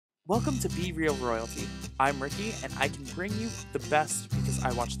Welcome to Be Real Royalty. I'm Ricky, and I can bring you the best because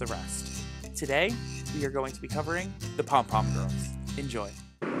I watch the rest. Today, we are going to be covering the Pom Pom Girls. Enjoy.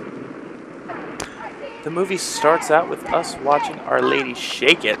 The movie starts out with us watching Our Lady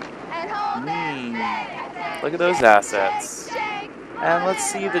shake it. Look at those assets. And let's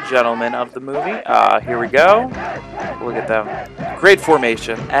see the gentlemen of the movie. Here we go. Look at them. Great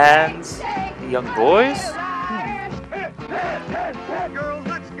formation. And the young boys?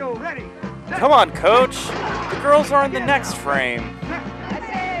 Come on, coach. The girls are in the next frame.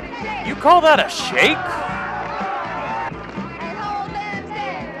 You call that a shake?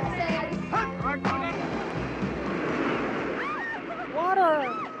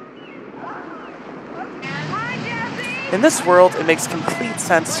 In this world, it makes complete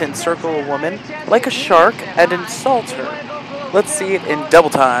sense to encircle a woman like a shark and insult her. Let's see it in double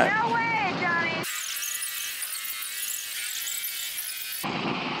time.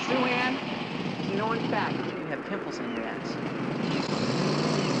 Sue-Ann, you know, in fact, you have pimples on your ass.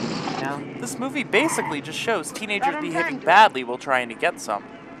 Now, this movie basically just shows teenagers behaving badly while trying to get some.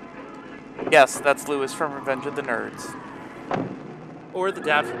 Yes, that's Lewis from Revenge of the Nerds. Or the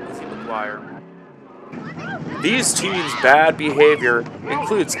dad from Lizzie McGuire. These teens' bad behavior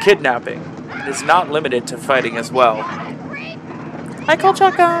includes kidnapping. It is not limited to fighting as well. Hi,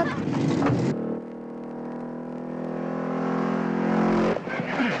 Kolchaka!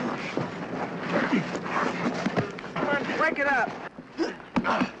 come on, break it up.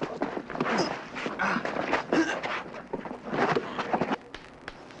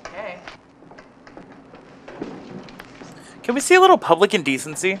 Okay. Can we see a little public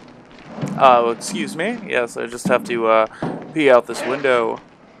indecency? Excuse me? Yes, I just have to, pee out this window.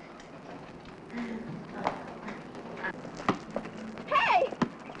 Hey!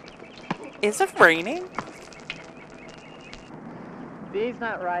 Is it raining? B's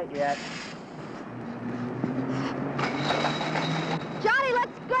not right yet. Johnny,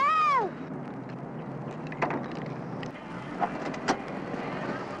 let's go!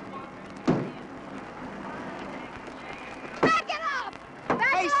 Back it up!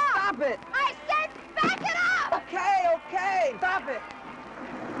 Back Hey, it up! stop it! I said back it up! Okay, stop it!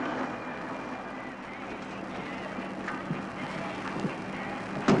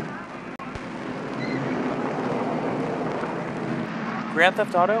 Grand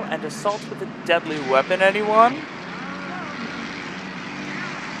Theft Auto and assault with a deadly weapon, anyone?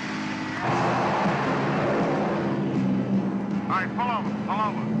 Alright, pull over.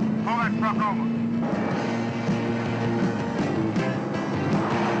 Pull that truck over.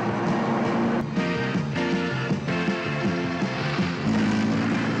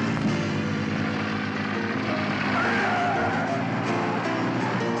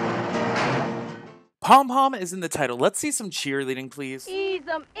 Pom Pom is in the title. Let's see some cheerleading, please. Ease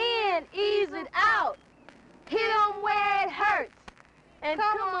them in, ease it out. Hit them where it hurts. And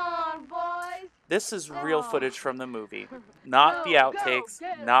come on, boys. This is real footage from the movie. Not the outtakes,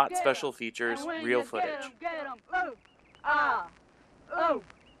 not special features, real footage. Get 'em. Ooh, ah, ooh,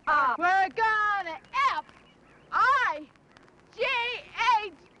 ah. We're gonna F-I-G-H-T.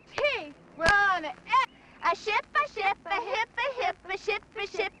 We're gonna F. A ship, a hip, a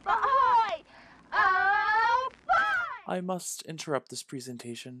ship, ahoy. Oh, boy! I must interrupt this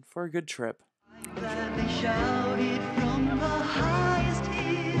presentation for a good trip. Gladly shouted from the highest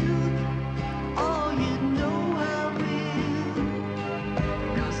hill, oh, you know I will.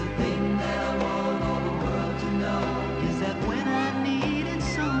 'Cause the thing that I want all the world to know is that when I needed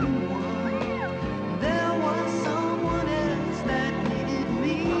someone, there was someone else that needed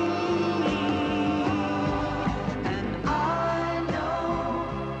me. And I know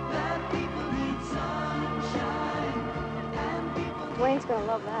that people need sunshine, and people need Wayne's gonna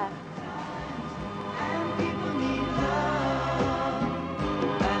love that. and people need love.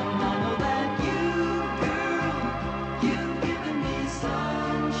 And I know that you, girl, you've given me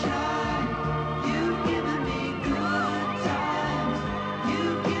sunshine. You've given me good times.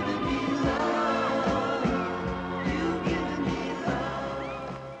 You've given me love. You've given me love.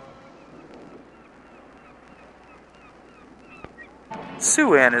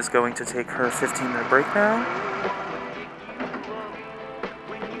 Sue-Ann is going to take her 15-minute break now.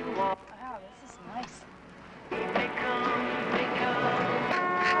 Wow, this is nice.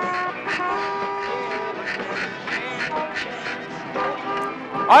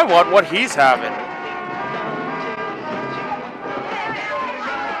 I want what he's having.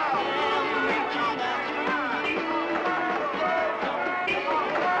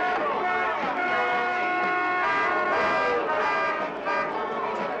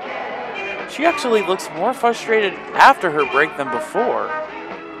 She actually looks more frustrated after her break than before.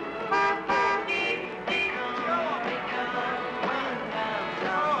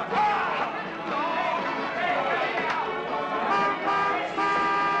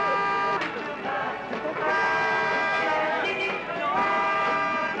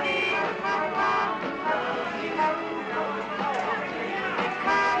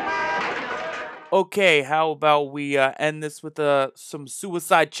 Okay, how about we end this with some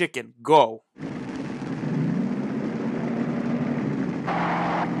suicide chicken? Go.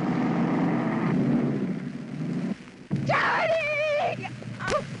 Daddy!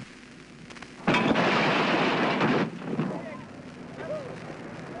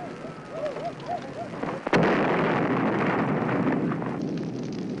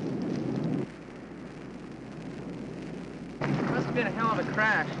 Must have been a hell of a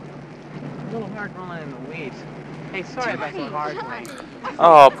crash. A little hard rolling in the weeds. Hey, sorry about the hard way.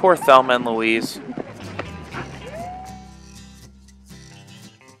 Oh, poor Thelma and Louise.